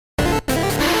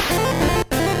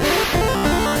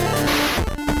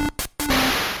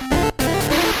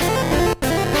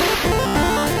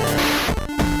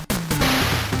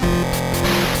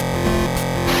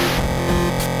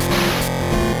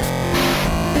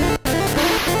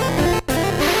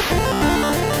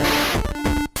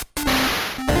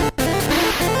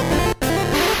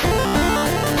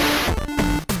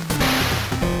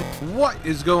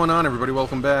is going on, everybody?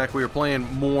 Welcome back. We are playing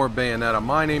more Bayonetta.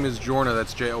 My name is Jorna,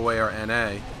 that's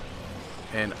Jorna,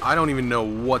 and I don't even know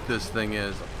what this thing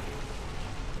is.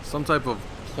 Some type of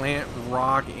plant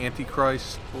rock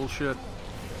antichrist bullshit.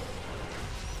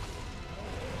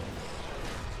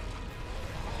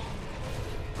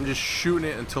 I'm just shooting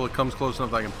it until it comes close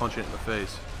enough that I can punch it in the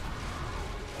face.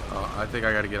 I think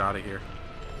I gotta get out of here.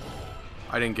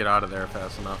 I didn't get out of there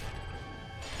fast enough.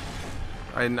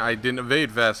 I didn't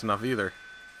evade fast enough either.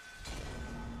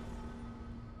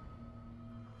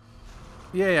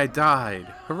 Yay, I died.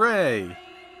 Hooray!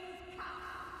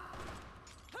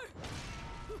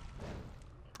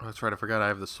 Oh, that's right, I forgot I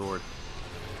have the sword.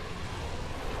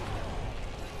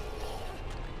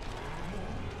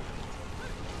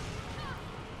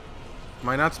 Am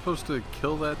I not supposed to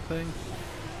kill that thing?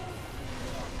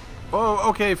 Oh,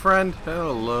 okay, friend.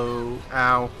 Hello.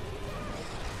 Ow.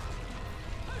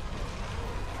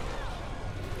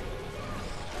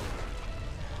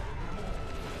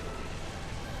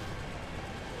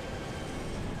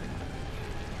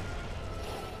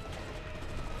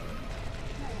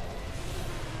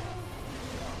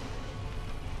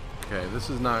 Okay, this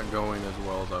is not going as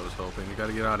well as I was hoping. You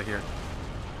gotta get out of here.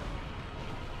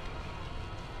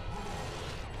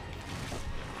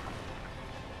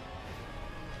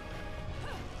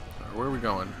 Alright, where are we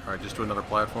going? Alright, just to another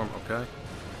platform. Okay.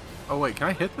 Oh, wait, can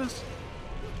I hit this?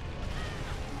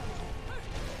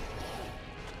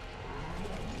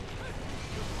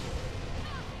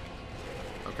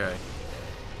 Okay.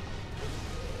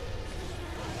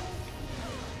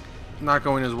 Not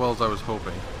going as well as I was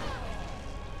hoping.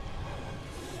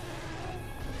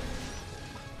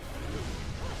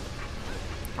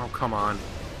 Oh, come on.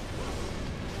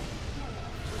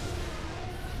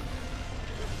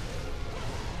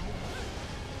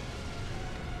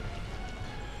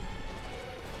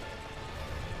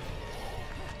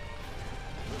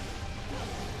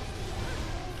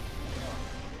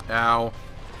 Ow.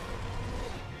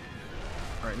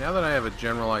 Alright, now that I have a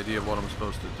general idea of what I'm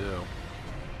supposed to do.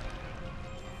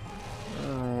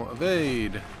 Oh,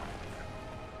 evade.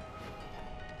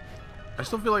 I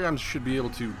still feel like I should be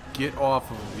able to get off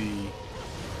of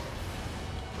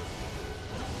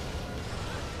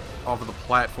the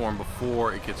platform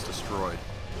before it gets destroyed.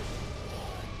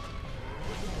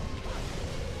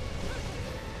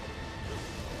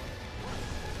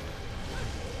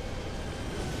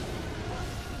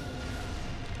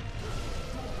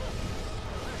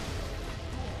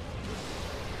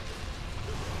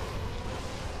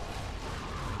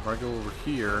 If I go over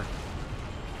here.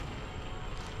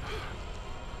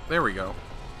 There we go.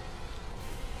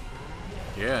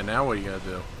 Yeah, now what do you gotta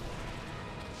do?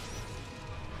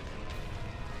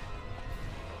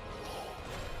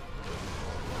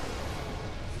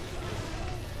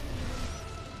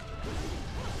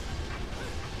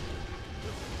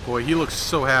 Boy, he looks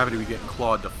so happy to be getting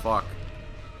clawed to fuck.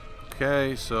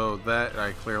 Okay, so that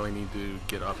I clearly need to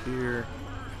get up here.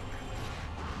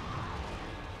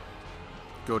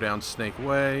 Go down Snake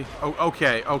Way. Oh,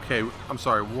 okay, okay. I'm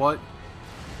sorry, what?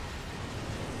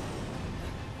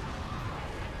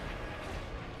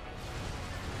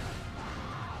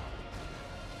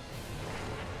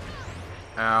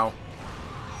 Ow.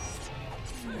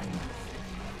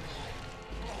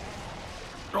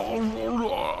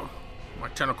 Oh, my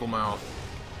tentacle mouth.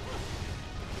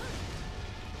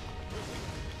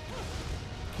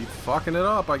 Keep fucking it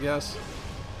up, I guess.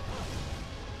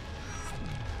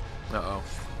 Uh-oh.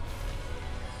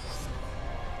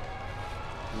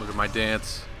 Look at my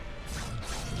dance.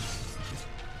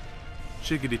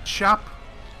 Chickadee chop.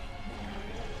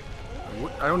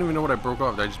 I don't even know what I broke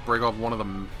off. Did I just break off one of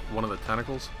the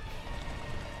tentacles?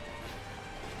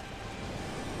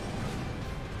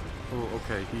 Oh,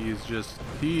 okay. He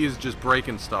is just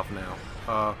breaking stuff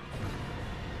now.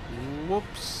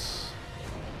 Whoops.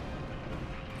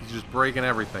 He's just breaking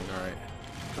everything. All right.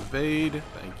 Evade.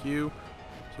 Thank you.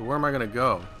 So where am I gonna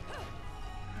go?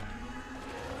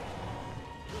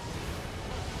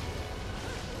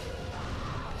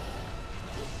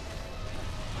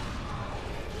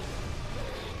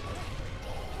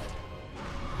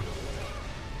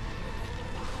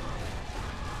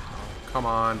 Come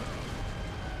on.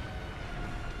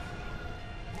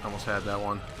 Almost had that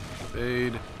one.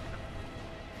 Evade.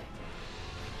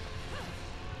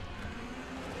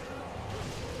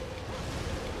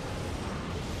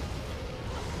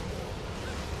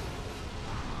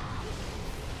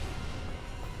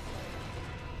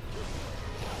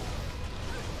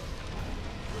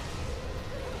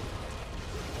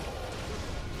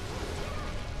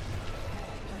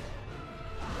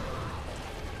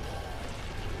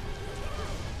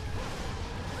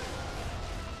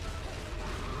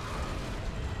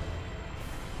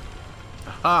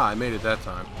 I made it that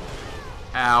time.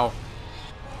 Ow.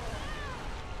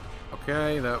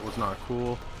 Okay, that was not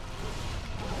cool.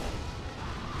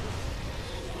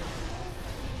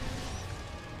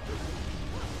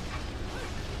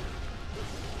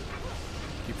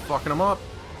 Keep fucking him up.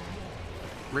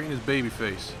 Right in his baby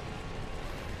face.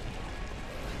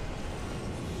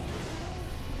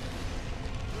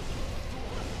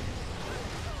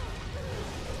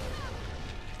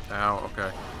 Ow,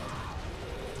 okay.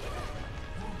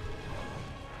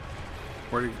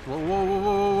 Where do you... Whoa, whoa, whoa,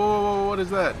 whoa, whoa, whoa, what is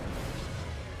that?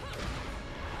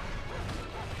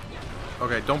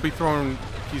 Okay, don't be throwing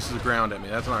pieces of ground at me.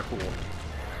 That's not cool.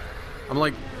 I'm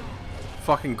like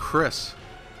fucking Chris.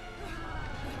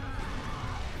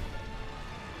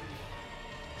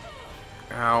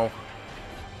 Ow.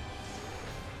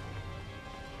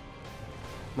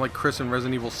 I'm like Chris in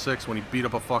Resident Evil 6 when he beat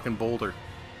up a fucking boulder.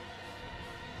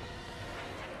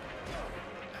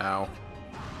 Ow.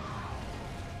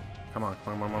 Come on,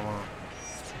 come on, come on, come on.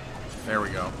 There we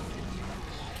go.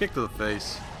 Kick to the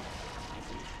face.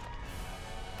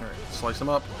 Alright, slice him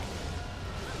up.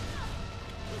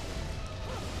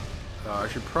 I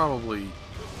should probably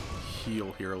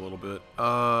heal here a little bit.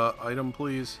 Item,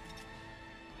 please.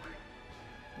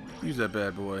 Use that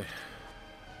bad boy.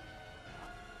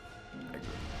 And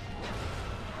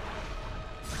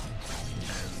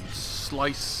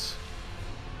slice.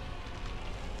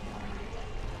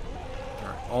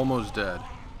 Alright, almost dead.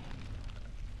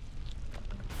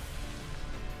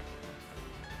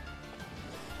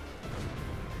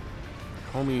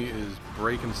 Homie is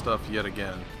breaking stuff yet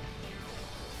again.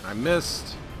 I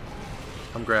missed.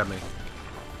 Come grab me.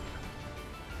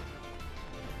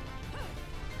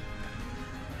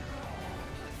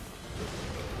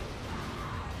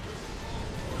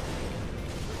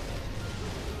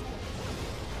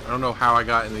 I don't know how I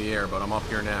got in the air, but I'm up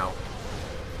here now.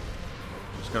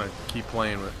 I'm just gonna keep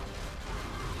playing with it.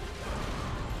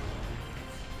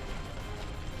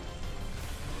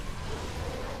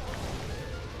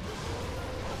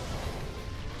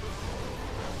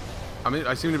 I mean,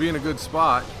 I seem to be in a good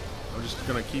spot. I'm just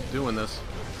gonna keep doing this.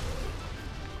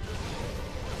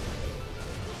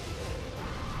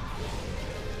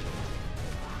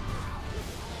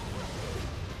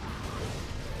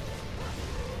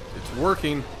 It's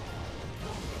working.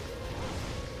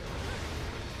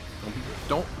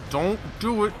 Don't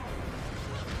do it.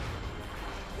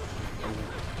 I'll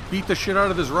beat the shit out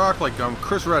of this rock like I'm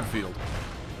Chris Redfield.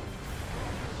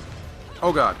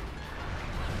 Oh god.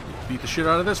 Beat the shit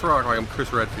out of this rock like I'm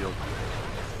Chris Redfield.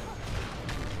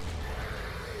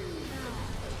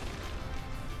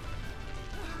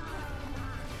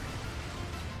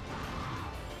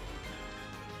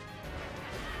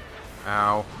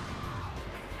 Ow.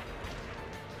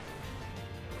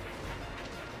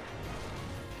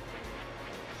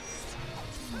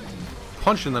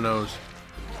 Punch in the nose.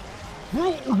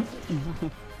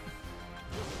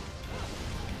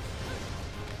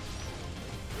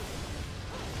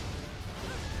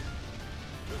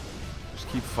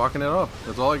 Keep fucking it up.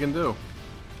 That's all I can do.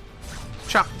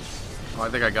 Chop! Oh, I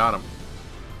think I got him.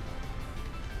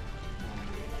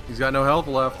 He's got no health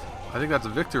left. I think that's a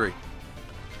victory.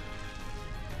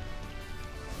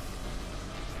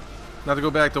 Not to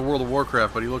go back to World of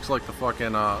Warcraft, but he looks like the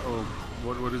fucking, oh,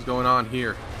 what is going on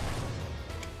here?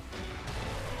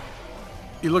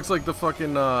 He looks like the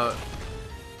fucking, what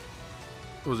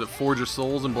was it, Forge of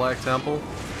Souls in Black Temple?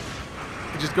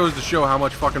 It just goes to show how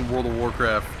much fucking World of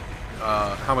Warcraft,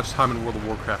 how much time in World of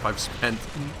Warcraft I've spent.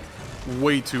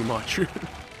 Way too much.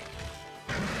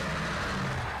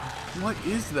 What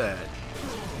is that?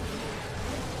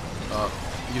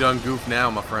 You done goof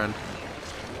now, my friend.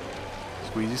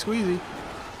 Squeezy, squeezy.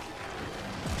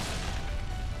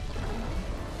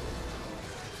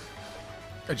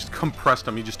 I just compressed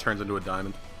him, he just turns into a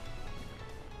diamond.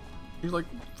 He's like,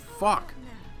 fuck.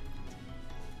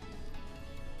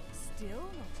 Still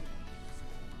not.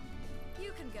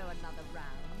 You can go another round,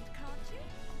 can't you?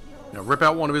 Now rip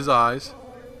out one of his eyes.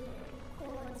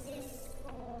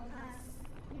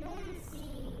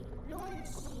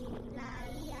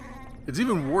 It's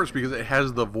even worse because it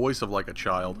has the voice of like a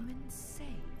child.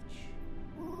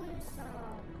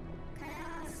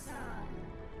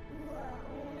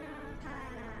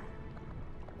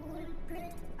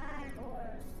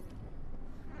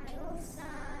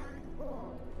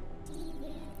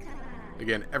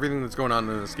 Again, everything that's going on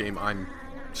in this game, I'm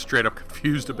straight up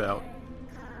confused about.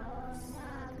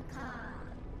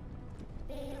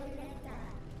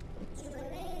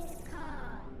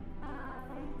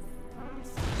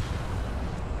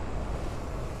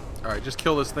 Alright, just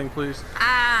kill this thing, please.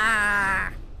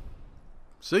 Ah!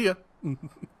 See ya!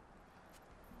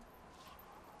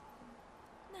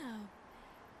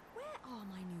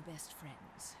 best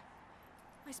friends.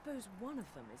 I suppose one of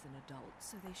them is an adult,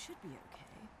 so they should be okay.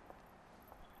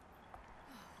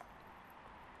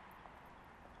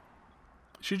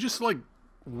 She just like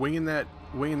winging that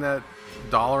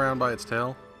doll around by its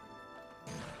tail.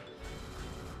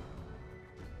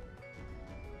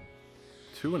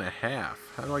 2.5.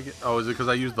 How do I get? Oh, is it because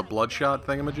I used the bloodshot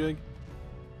thingamajig?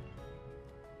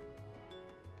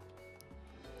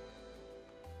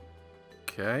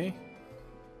 Okay.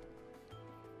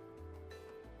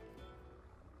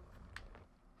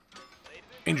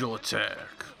 Angel attack.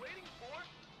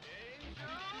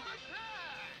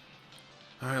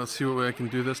 Alright, let's see what I can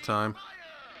do this time.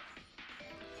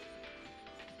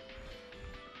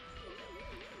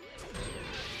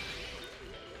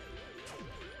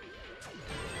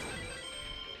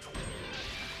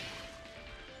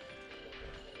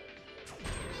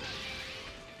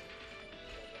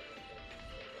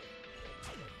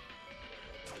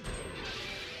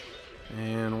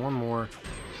 And one more.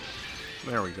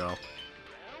 There we go.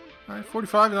 Alright,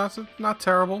 45, not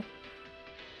terrible.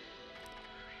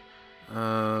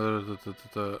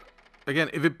 Again,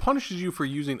 if it punishes you for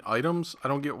using items, I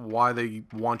don't get why they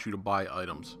want you to buy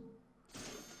items.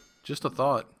 Just a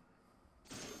thought.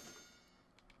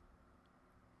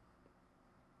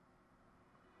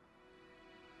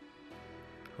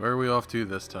 Where are we off to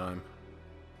this time?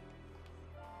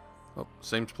 Oh,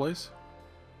 same place?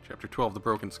 Chapter 12, The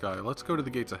Broken Sky. Let's go to the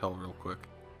Gates of Hell real quick.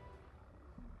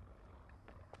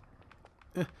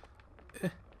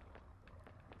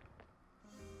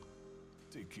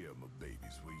 Take care of my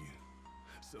babies, will you?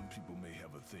 Some people may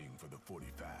have a thing for the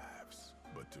 45s,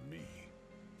 but to me,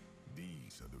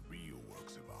 these are the real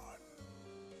works of art.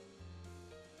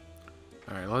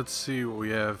 Alright, let's see what we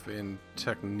have in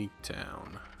Technique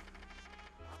Town.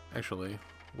 Actually,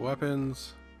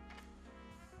 weapons.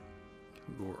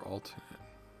 Or alternate.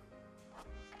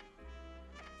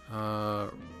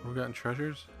 We got in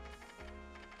treasures?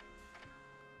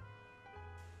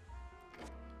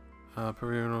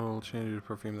 Perfume will change your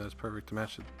perfume that's perfect to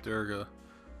match the Durga.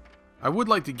 I would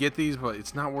like to get these, but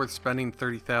it's not worth spending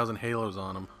 30,000 halos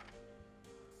on them.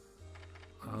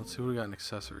 Let's see what we got in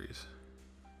accessories.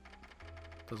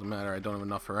 Doesn't matter, I don't have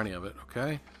enough for any of it.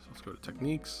 Okay, so let's go to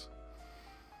techniques.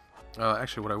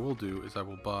 Actually, what I will do is I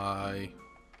will buy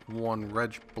one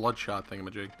red bloodshot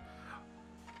thingamajig.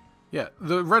 Yeah,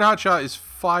 the red hot shot is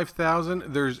 5,000.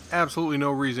 There's absolutely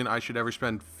no reason I should ever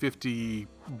spend 50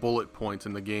 bullet points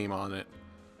in the game on it.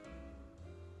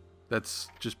 That's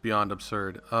just beyond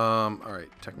absurd. Alright,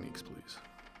 techniques, please.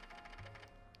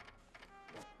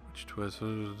 Which twist?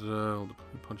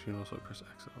 Punch you and also press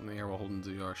X on the air while holding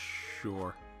ZR.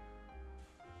 Sure.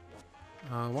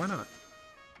 Why not?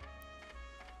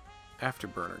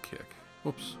 Afterburner kick.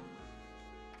 Whoops.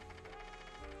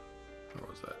 What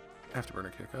was that?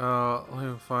 Afterburner kick.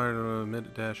 Fire to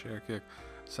mid dash air kick.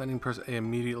 Sending press A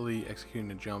immediately,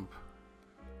 executing a jump.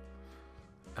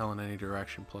 L in any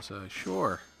direction plus A.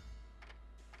 Sure.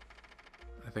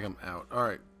 I think I'm out.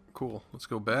 Alright, cool. Let's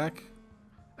go back.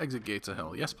 Exit Gates of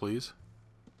Hell. Yes, please.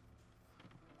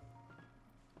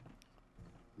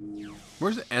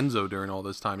 Where's Enzo during all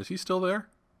this time? Is he still there?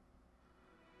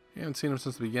 I haven't seen him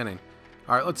since the beginning.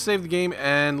 Alright, let's save the game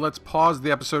and let's pause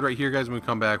the episode right here, guys. When we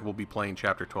come back, we'll be playing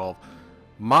Chapter 12.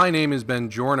 My name is Ben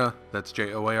Jorna. That's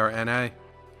Joarna.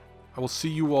 I will see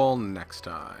you all next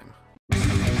time.